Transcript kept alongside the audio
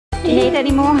Do you need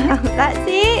any more help? That's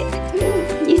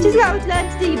it. You've just got to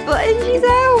learn to do your buttons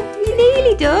yourself. You're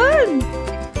nearly done.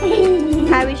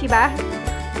 How is your back?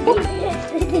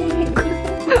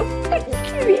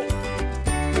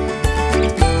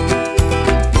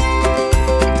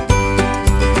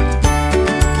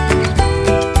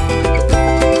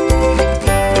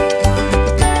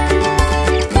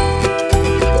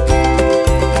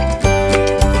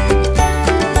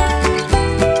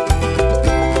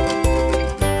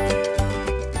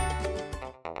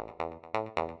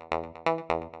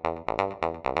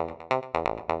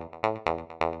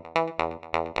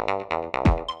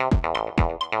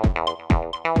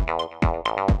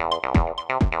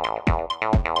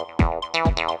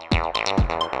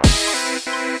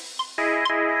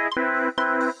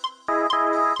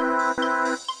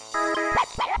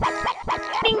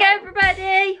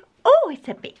 Everybody. Oh, it's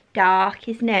a bit dark,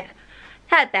 isn't it?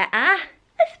 That better?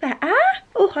 That's better.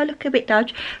 Oh, I look a bit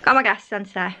dodgy. Got my glasses on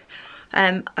today.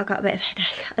 I got a bit of a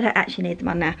headache. I don't actually need them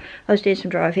on now. I was doing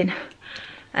some driving.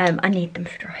 I need them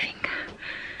for driving.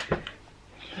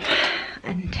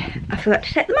 And I forgot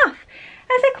to take them off.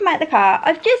 As I come out the car,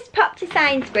 I've just popped to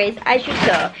Sainsbury's, as you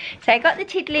saw. So I got the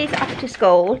Tiddlies off to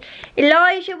school.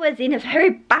 Elijah was in a very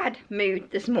bad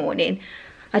mood this morning.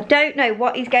 I don't know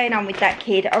what is going on with that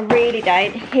kid. I really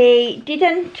don't. He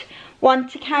didn't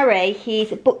want to carry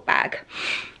his book bag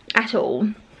at all.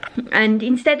 And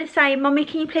instead of saying, "Mummy,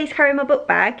 can you please carry my book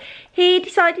bag?" he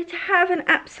decided to have an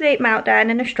absolute meltdown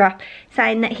and a strop,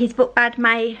 saying that his book bag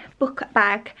made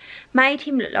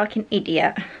him look like an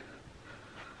idiot.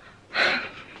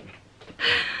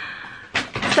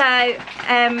 So,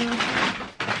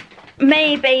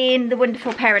 me being the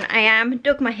wonderful parent I am,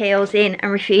 dug my heels in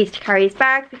and refused to carry his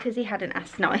bag because he hadn't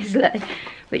asked nicely,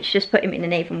 which just put him in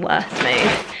an even worse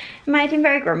mood. It made him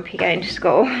very grumpy going to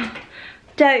school.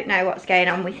 Don't know what's going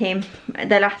on with him.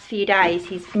 The last few days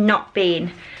he's not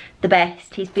been the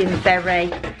best. He's been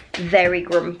very, very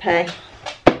grumpy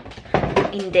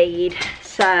indeed.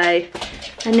 So I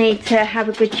need to have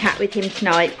a good chat with him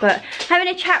tonight. But having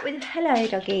a chat with, hello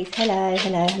doggies, hello,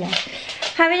 hello, hello.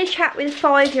 Having a chat with a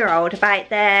 5-year-old about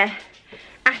their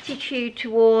attitude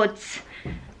towards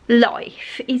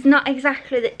life is not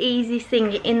exactly the easiest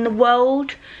thing in the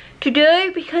world to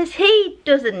do, because he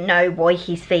doesn't know why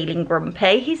he's feeling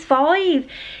grumpy. He's 5.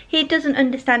 He doesn't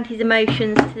understand his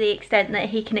emotions to the extent that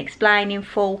he can explain in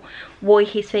full why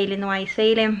he's feeling the way he's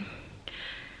feeling.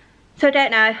 So I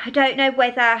don't know. I don't know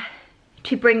whether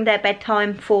to bring their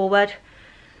bedtime forward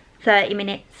 30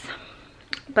 minutes.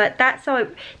 But that's how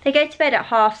they go to bed at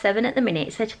 7:30 at the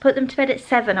minute. So to put them to bed at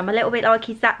 7, I'm a little bit like,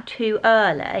 is that too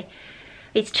early?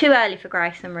 It's too early for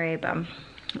Grace and Reuben.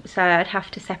 So I'd have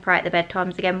to separate the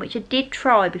bedtimes again, which I did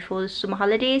try before the summer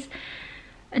holidays.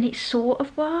 And it sort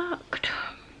of worked.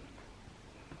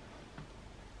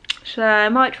 So I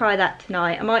might try that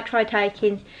tonight. I might try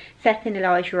setting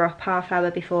Elijah up half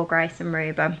hour before Grace and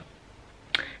Reuben.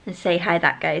 And see how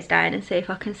that goes down and see if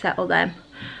I can settle them.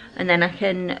 And then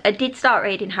I did start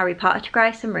reading Harry Potter to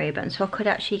Grace and Reuben, so I could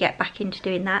actually get back into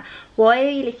doing that. Why are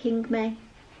you licking me?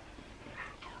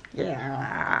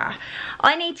 Yeah.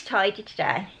 I need to tidy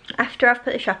today. After I've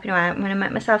put the shopping away, I'm going to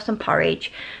make myself some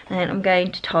porridge. And then I'm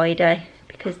going to tidy,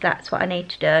 because that's what I need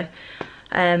to do.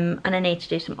 And I need to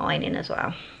do some ironing as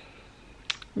well.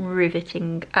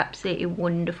 Riveting, absolutely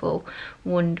wonderful,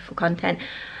 wonderful content.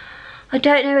 I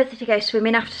don't know whether to go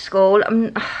swimming after school.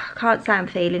 I can't say I'm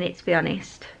feeling it, to be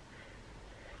honest.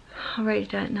 I really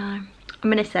don't know. I'm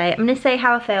gonna see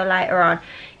how I feel later on.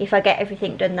 If I get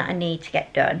everything done that I need to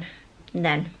get done, and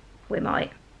then we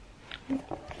might.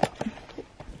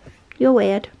 You're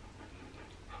weird.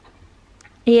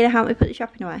 Are you gonna help me put the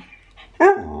shopping away?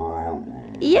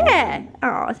 Yeah.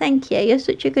 Oh, thank you. You're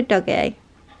such a good doggy.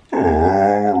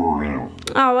 Oh,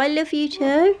 I love you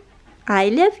too. I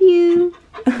love you.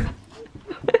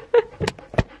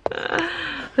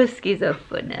 Huskies are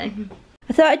funny.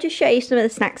 I thought I'd just show you some of the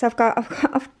snacks I've got.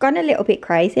 I've gone a little bit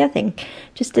crazy, I think.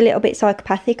 Just a little bit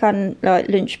psychopathic on like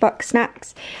lunchbox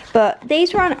snacks. But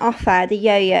these were on offer, the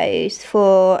yo-yos,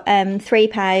 for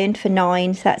 £3 for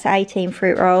 9, so that's 18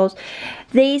 fruit rolls.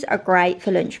 These are great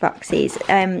for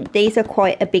lunchboxes. These are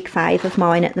quite a big fave of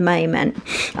mine at the moment.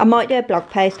 I might do a blog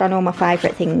post on all my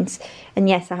favourite things. And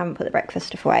yes, I haven't put the breakfast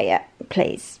stuff away yet.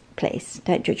 Please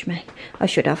don't judge me. I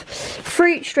should have.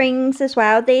 Fruit strings as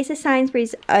well. These are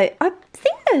Sainsbury's. I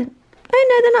think they're, oh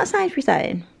no, they're not Sainsbury's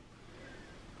own.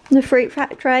 The Fruit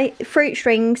Factory. Fruit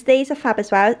strings. These are fab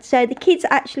as well. So the kids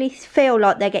actually feel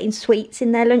like they're getting sweets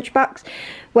in their lunchbox,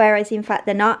 whereas in fact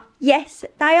they're not. Yes,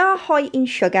 they are high in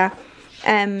sugar,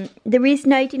 there is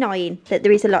no denying that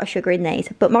there is a lot of sugar in these,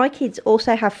 but my kids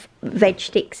also have veg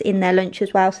sticks in their lunch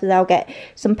as well, so they'll get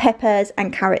some peppers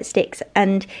and carrot sticks,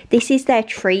 and this is their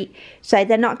treat. So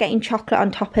they're not getting chocolate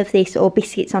on top of this or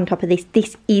biscuits on top of this.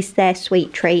 This is their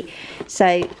sweet treat.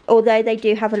 So although they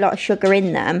do have a lot of sugar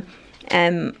in them,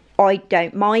 I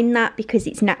don't mind that because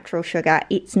it's natural sugar,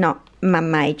 it's not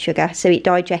man-made sugar, so it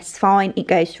digests fine, it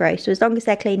goes through. So as long as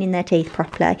they're cleaning their teeth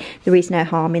properly, there is no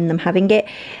harm in them having it.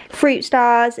 Fruit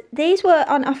stars, these were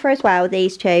on offer as well,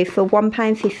 these two, for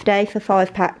 £1.50 for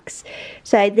 5 packs.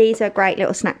 So these are great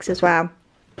little snacks as well.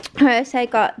 I also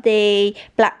got the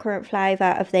blackcurrant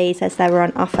flavour of these as they were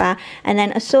on offer, and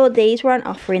then I saw these were on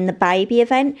offer in the baby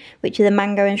event, which are the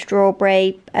mango and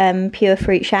strawberry pure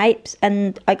fruit shapes,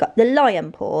 and I got the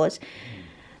lion paws.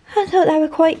 I thought they were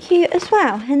quite cute as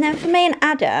well. And then for me and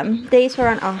Adam, these were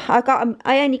on offer.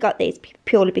 I only got these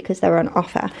purely because they were on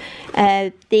offer.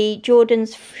 The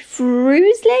Jordan's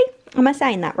Fruisley, am I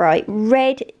saying that right?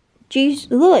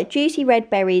 Juicy red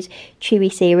berries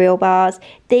chewy cereal bars.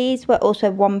 These were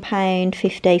also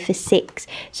 £1.50 for 6.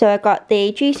 So I got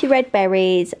the juicy red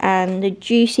berries and the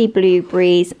juicy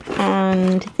blueberries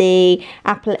and the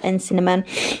apple and cinnamon.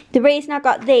 The reason I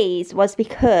got these was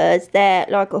because they're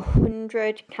like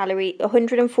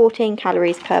 114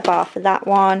 calories per bar for that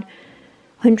one,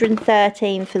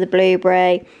 113 for the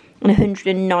blueberry, and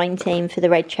 119 for the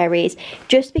red cherries.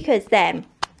 Just because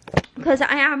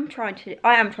I am trying to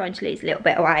lose a little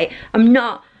bit of weight. I'm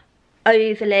not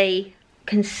overly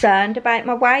concerned about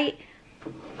my weight,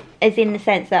 as in the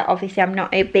sense that obviously I'm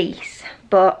not obese,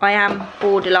 but I am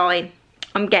borderline.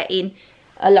 I'm getting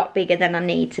a lot bigger than I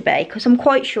need to be because I'm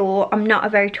quite short. I'm not a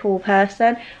very tall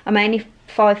person. I'm only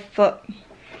 5 foot.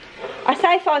 I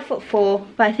say 5'4",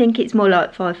 but I think it's more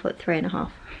like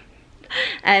 5'3.5".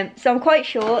 So I'm quite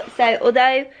short. So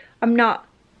although I'm not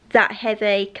that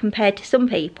heavy compared to some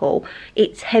people,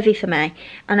 it's heavy for me,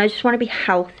 and I just want to be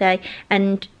healthy,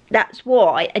 and that's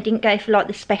why I didn't go for like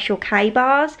the special K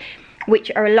bars,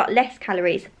 which are a lot less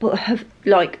calories but have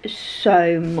like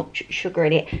so much sugar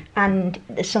in it, and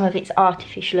some of it's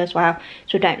artificial as well,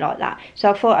 so I don't like that.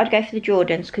 So I thought I'd go for the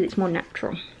Jordans because it's more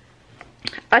natural.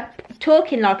 I'm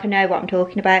talking like I know what I'm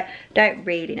talking about. Don't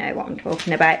really know what I'm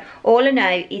talking about. All I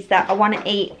know is that I want to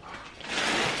eat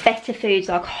better foods,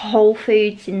 like whole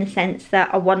foods, in the sense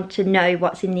that I want to know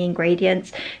what's in the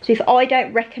ingredients. So if I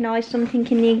don't recognise something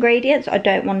in the ingredients, I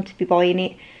don't want to be buying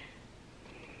it.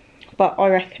 But I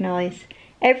recognise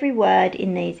every word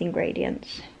in these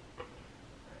ingredients,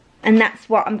 and that's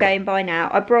what I'm going by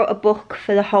now. I brought a book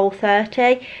for the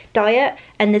Whole30 diet,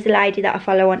 and there's a lady that I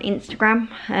follow on Instagram.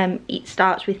 It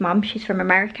starts with Mum. She's from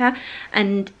America,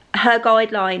 and her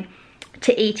guideline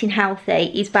to eating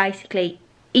healthy is basically,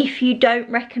 if you don't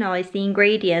recognise the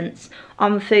ingredients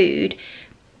on food,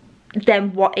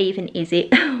 then what even is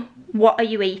it? What are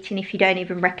you eating if you don't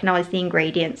even recognise the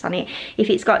ingredients on it? If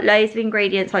it's got loads of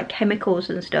ingredients like chemicals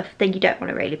and stuff, then you don't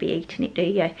want to really be eating it, do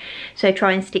you? So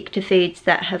try and stick to foods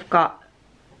that have got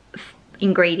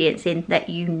ingredients in that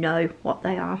you know what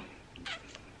they are.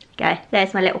 Okay,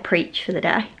 there's my little preach for the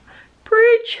day.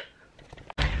 Preach!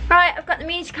 Right, I've got the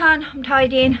music on, I'm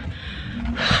tidying.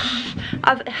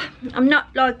 I'm not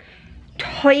like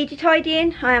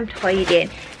tidying, I am tidying.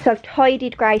 So I've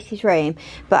tidied Grace's room,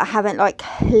 but I haven't like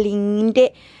cleaned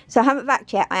it. So I haven't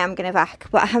vacuumed yet. I am going to vac,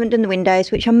 but I haven't done the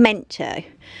windows, which I'm meant to,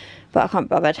 but I can't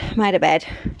be bothered. Made a bed.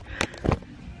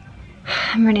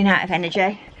 I'm running out of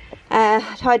energy.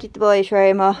 Tidied the boys'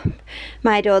 room up,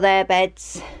 made all their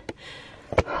beds.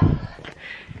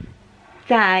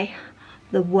 They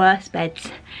the worst beds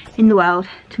in the world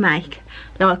to make.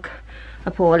 Like,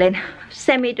 appalling.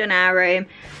 Semi-done our room.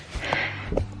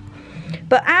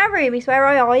 But our room is where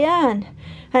I iron.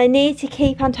 And I need to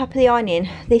keep on top of the ironing.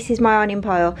 This is my ironing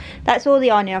pile. That's all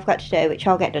the ironing I've got to do, which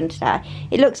I'll get done today.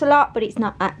 It looks a lot, but it's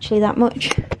not actually that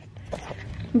much.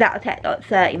 That'll take like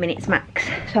 30 minutes max.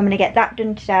 So I'm going to get that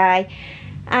done today.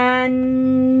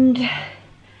 And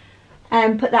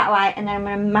put that away, and then I'm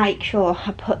going to make sure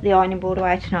I put the ironing board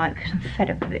away tonight because I'm fed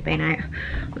up with it being out.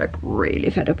 I'm like really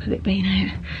fed up with it being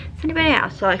out. Does anybody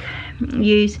else like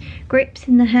use grips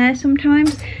in the hair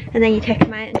sometimes and then you take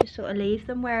them out and just sort of leave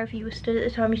them wherever you were stood at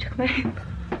the time you took them out?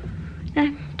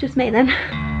 No, just me then.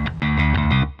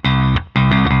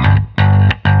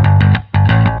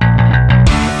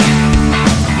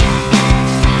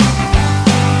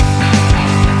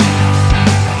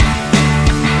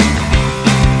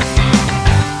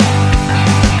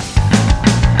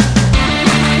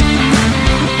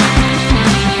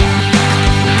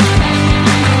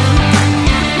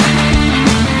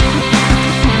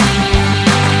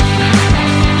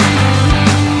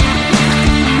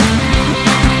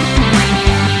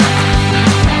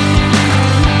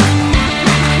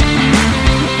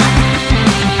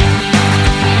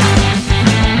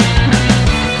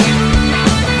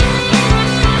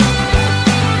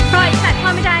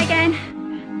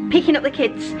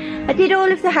 kids. I did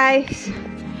all of the house.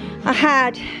 I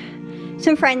had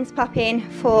some friends pop in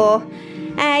for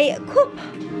a cup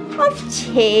of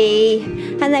tea,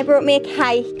 and they brought me a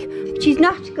cake, which is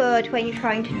not good when you're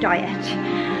trying to diet.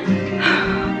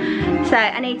 So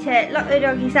I need to lock the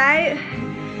doggies out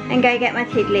and go get my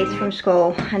tiddlies from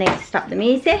school. I need to stop the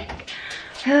music.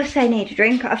 I also need a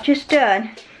drink. I've just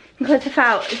done, because I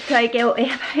felt so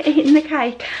guilty about eating the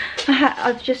cake,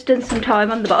 I've just done some time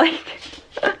on the bike.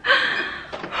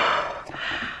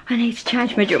 I need to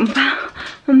change my jumper.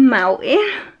 I'm melting.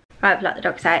 Right, I've locked the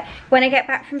dogs out. When I get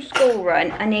back from school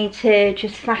run, I need to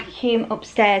just vacuum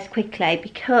upstairs quickly,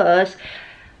 because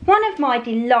one of my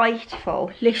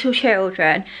delightful little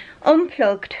children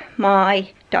unplugged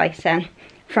my Dyson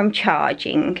from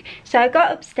charging. So I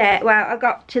got upstairs, well, I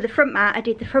got to the front mat, I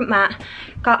did the front mat,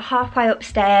 got halfway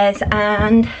upstairs,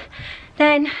 and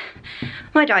then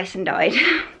my Dyson died.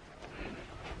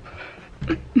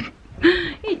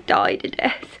 He died of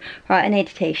death. Right, I need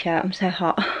a t-shirt, I'm so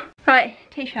hot. Right,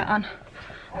 t-shirt on.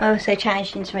 I also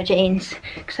changed into my jeans,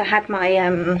 because I had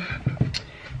my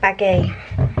baggy,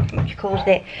 what you called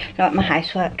it, like my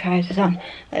housework trousers on,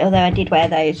 although I did wear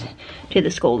those to the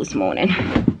school this morning.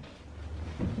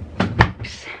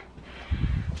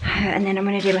 And then I'm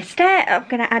going to do my step. I'm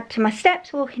going to add to my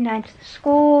steps walking down to the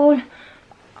school.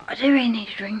 I do really need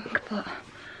a drink, but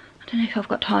I don't know if I've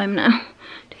got time now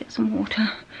to get some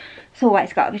water. It's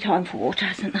always got to be time for water,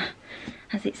 hasn't there?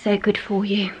 As it's so good for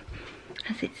you.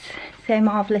 As it's so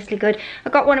marvellously good. I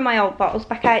got one of my old bottles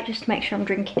back out just to make sure I'm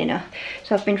drinking enough.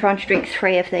 So I've been trying to drink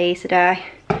 3 of these a day.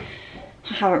 I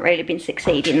haven't really been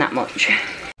succeeding that much.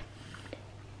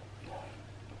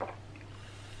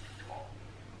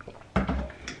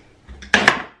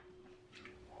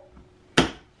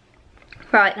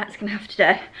 Right, that's going to have to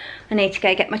do. I need to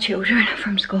go get my children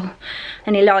from school.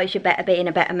 And Elijah better be in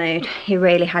a better mood. He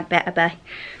really had better be. I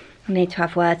need to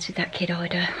have words with that kid, I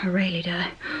do. I really do.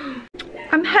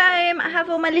 I'm home. I have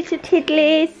all my little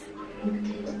tiddlies.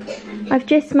 I've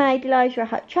just made Elijah a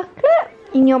hot chocolate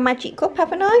in your magic cup,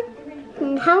 haven't I?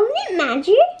 How is it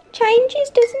magic? Changes,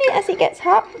 doesn't it, as it gets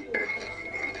hot?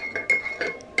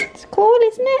 It's cool,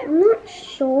 isn't it? I'm not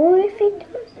sure if it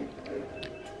does.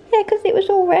 Yeah, because it was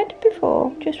all red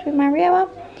before, just with Mario on.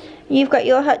 You've got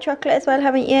your hot chocolate as well,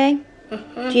 haven't you?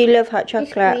 Do you love hot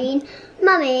chocolate? It's green.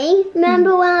 Mummy,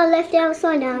 remember when I left it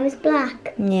outside and it was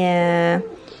black? Yeah.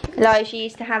 Elijah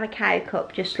used to have a cow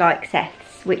cup just like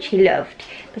Seth's, which he loved.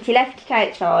 But he left it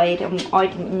outside, and I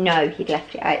didn't know he'd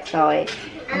left it outside.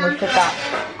 And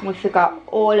we forgot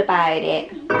all about it.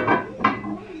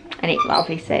 And it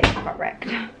obviously got wrecked.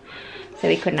 So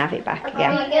we couldn't have it back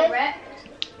again.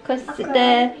 Because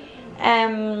the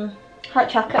hot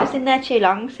chocolate was in there too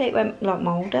long, so it went like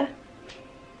mouldy.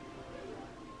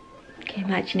 Can you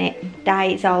imagine it?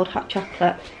 Days old hot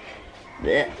chocolate.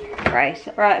 Blech, gross.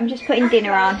 Right, I'm just putting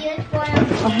dinner on.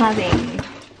 I'm having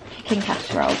chicken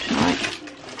casserole tonight.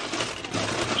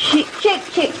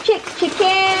 Chicken,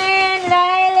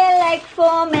 lay a little leg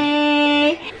for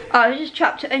me. I just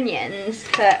chopped onions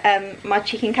for my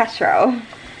chicken casserole.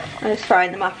 I'm just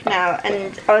frying them off now,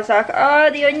 and I was like, oh,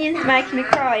 the onions making me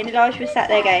cry, and Elijah was sat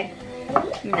there going,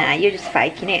 nah, you're just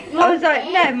faking it. I was like,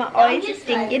 no, my eyes are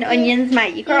stinging, onions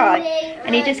make you cry.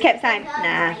 And he just kept saying,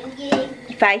 nah,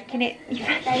 you're faking it. You're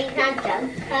faking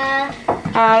it.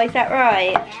 Oh, is that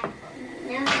right?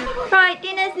 Right,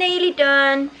 dinner's nearly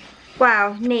done.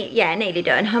 Well, yeah, nearly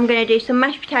done. I'm going to do some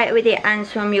mashed potato with it and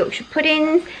some Yorkshire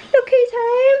puddings. Look who's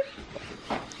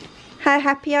home. How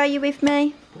happy are you with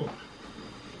me?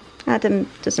 Adam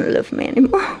doesn't love me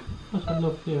anymore. I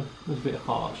love you. It was a bit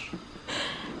harsh.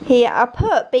 Here, I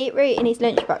put beetroot in his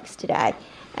lunchbox today.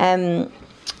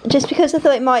 Just because I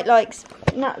thought it might like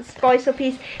not spice up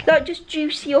his, like just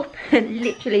juicy up,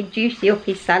 literally juicy up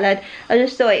his salad. I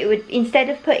just thought it would, instead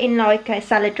of putting like a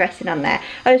salad dressing on there,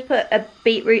 I just put a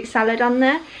beetroot salad on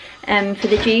there for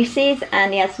the juices,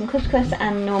 and he had some couscous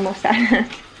and normal salad.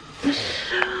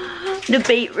 The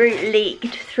beetroot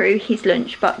leaked through his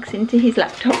lunchbox into his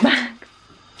laptop bag.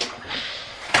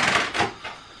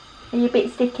 Are you a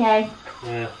bit sticky? Yeah,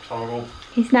 it's horrible.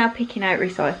 He's now picking out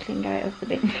recycling out of the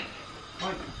bin.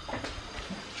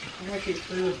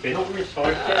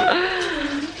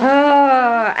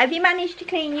 Oh, have you managed to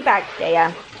clean your bag, dear?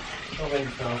 I think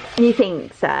so. You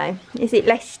think so? Is it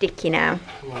less sticky now?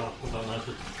 Well, I don't know, it's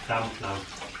just damp now.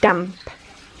 Damp.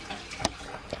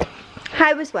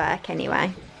 How was work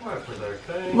anyway? Work was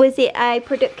okay. Was it a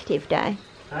productive day?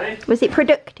 Hey? Was it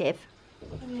productive?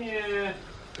 Yeah.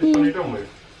 Which one are you done with?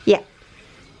 Yeah.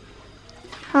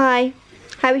 Hi.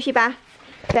 How was your bath?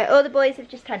 So all the boys have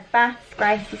just had baths.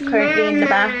 Grace is currently in the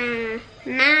bath.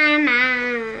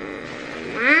 Mama.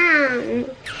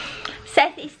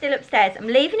 Seth is still upstairs. I'm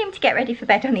leaving him to get ready for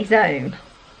bed on his own.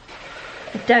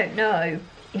 I don't know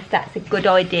if that's a good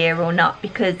idea or not,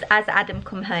 because as Adam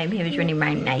come home he was running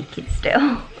around naked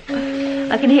still.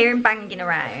 I can hear him banging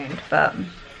around, but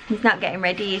he's not getting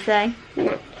ready, is he?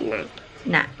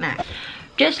 Nah.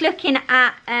 Just looking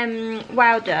at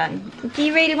well done. Do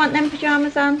you really want them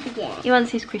pyjamas on? Yeah. He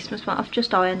wants his Christmas one. I've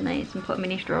just ironed these and put them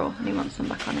in his drawer and he wants them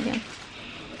back on again.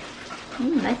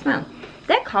 They smell.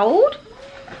 They're cold.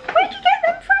 Where'd you get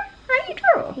them from? Out your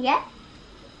drawer? Yeah.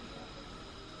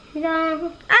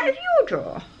 Out of your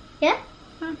drawer? Yeah.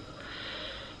 Oh.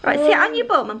 Right, sit on your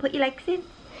bum and put your legs in.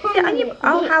 Sit on your,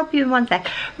 I'll help you in one sec.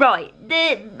 Right,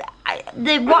 the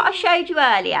what I showed you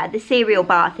earlier, the cereal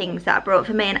bar things that I brought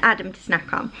for me and Adam to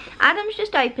snack on. Adam's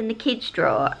just opened the kids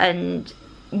drawer and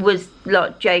was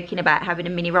like joking about having a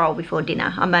mini roll before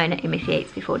dinner. I moan at him if he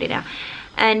eats before dinner.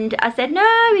 And I said, no,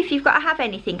 if you've got to have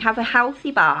anything, have a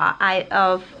healthy bar out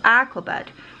of our cupboard.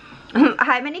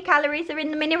 How many calories are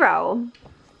in the mini roll?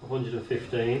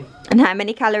 115. And how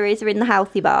many calories are in the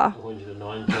healthy bar?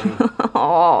 119.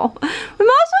 Oh, we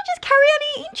might as well just carry on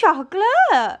eating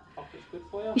chocolate. Chocolate's good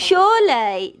for you.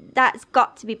 Surely that's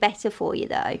got to be better for you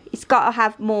though. It's got to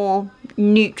have more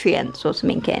nutrients or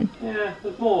something in. Yeah,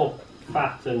 there's more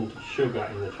fat and sugar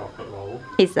in the chocolate roll.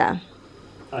 Is there?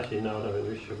 Actually, no, I don't think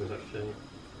there's sugars actually.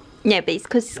 Yeah, but it's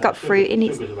because it's got fruit in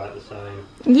it. Sugar's about the same.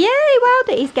 Yeah, well,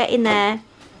 that he's getting there.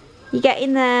 You're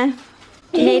getting there.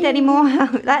 Do you need any more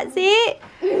help? That's it.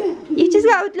 You just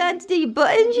got to learn to do your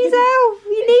buttons yourself.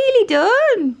 You're nearly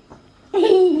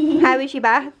done. How was your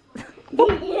bath?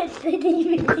 What are you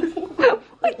doing?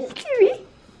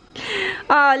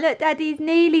 Oh, look, Daddy's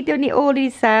nearly done it all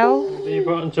himself. Do your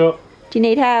buttons up. Do you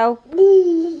need help?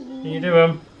 Can you do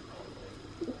them?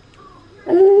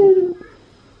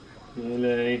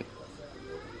 Really?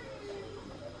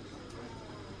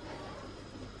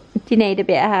 Do you need a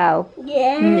bit of help?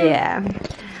 Yeah.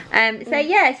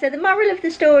 Yeah. So the moral of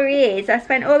the story is I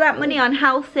spent all that money on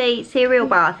healthy cereal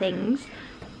bar things.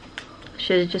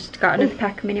 Should have just got another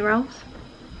pack of mini rolls.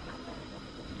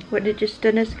 Would have just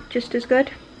done just as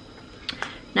good.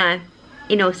 No,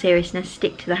 in all seriousness,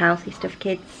 stick to the healthy stuff,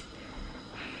 kids.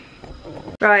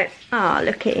 Right. Oh,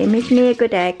 look at him. Isn't he a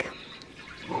good egg?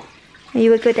 Are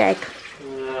you a good egg?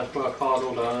 Yeah, I've worked hard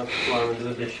all day. I'm flying into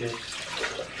the dishes.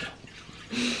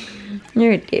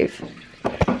 You're a div.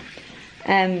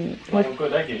 Well, I'm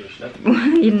good egg usually.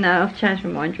 You know, I've changed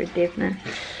my mind, you're a div now.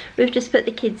 We've just put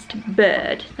the kids to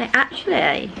bed. They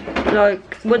actually,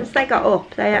 like, once they got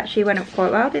up, they actually went up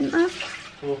quite well, didn't they?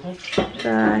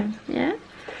 So, yeah.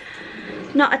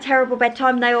 Not a terrible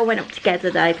bedtime. They all went up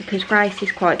together though, because Grace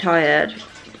is quite tired.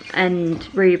 And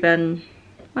Reuben,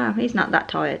 well, he's not that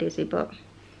tired, is he? But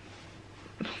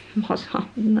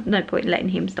no point in letting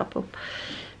him stop up.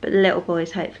 But the little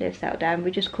boys hopefully have settled down. We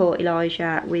just caught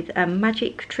Elijah with a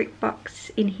magic trick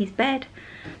box in his bed.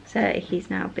 So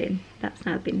that's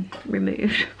now been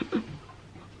removed.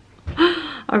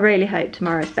 I really hope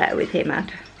tomorrow's better with him,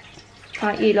 Ad.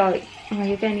 Aren't you like, oh,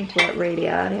 you're going into work really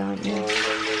early, aren't you?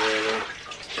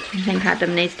 I think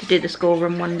Adam needs to do the school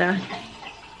run one day.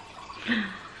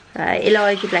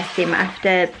 Elijah, bless him,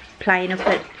 after playing up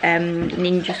at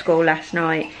ninja school last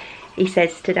night, he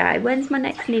says today, when's my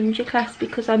next ninja class,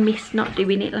 because I missed not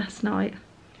doing it last night.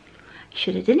 He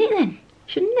should have done it then,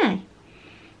 shouldn't he?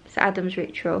 It's Adam's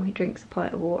ritual. He drinks a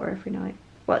pint of water every night.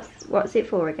 What's it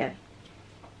for again?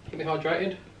 Keep me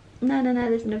hydrated. No,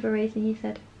 there's another reason you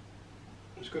said.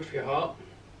 It's good for your heart.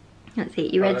 That's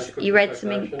it. You read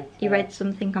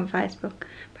something on Facebook.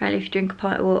 Apparently if you drink a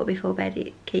pint of water before bed,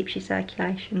 it keeps your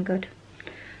circulation good.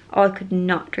 I could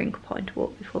not drink a pint of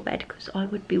water before bed because I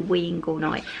would be weeing all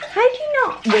night. How do you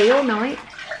not wee all night?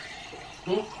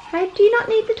 How do you not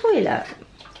need the toilet?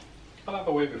 I'll have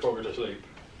a wee before we go to sleep.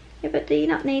 Yeah, but do you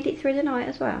not need it through the night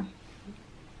as well?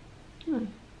 I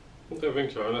don't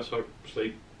think so, unless I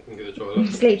sleep and get the toilet.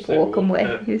 Sleepwalk and wee.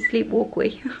 Yeah. You sleepwalk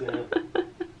wee. Yeah.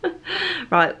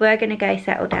 Right, we're going to go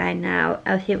settle down now.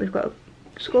 I think we've got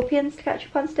Scorpions to catch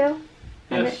up on still.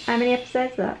 Yes. How many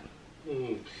episodes is that?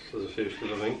 There's a few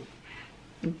still, I think.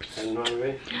 Oops. 10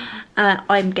 maybe.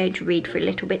 I'm going to read for a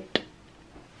little bit.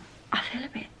 I feel a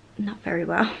bit not very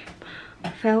well. I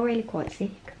feel really quite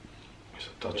sick. It's a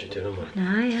dodgy dinner, man.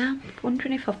 No, yeah. I'm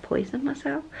wondering if I've poisoned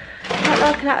myself. Not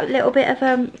like that little bit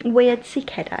of weird sick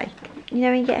headache. You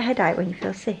know when you get a headache when you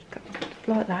feel sick?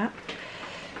 Like that.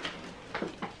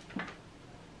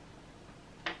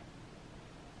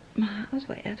 That was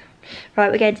weird.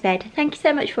 Right, we're going to bed. Thank you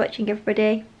so much for watching,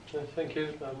 everybody. Thank you,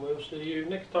 and we'll see you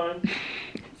next time.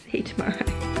 See you tomorrow.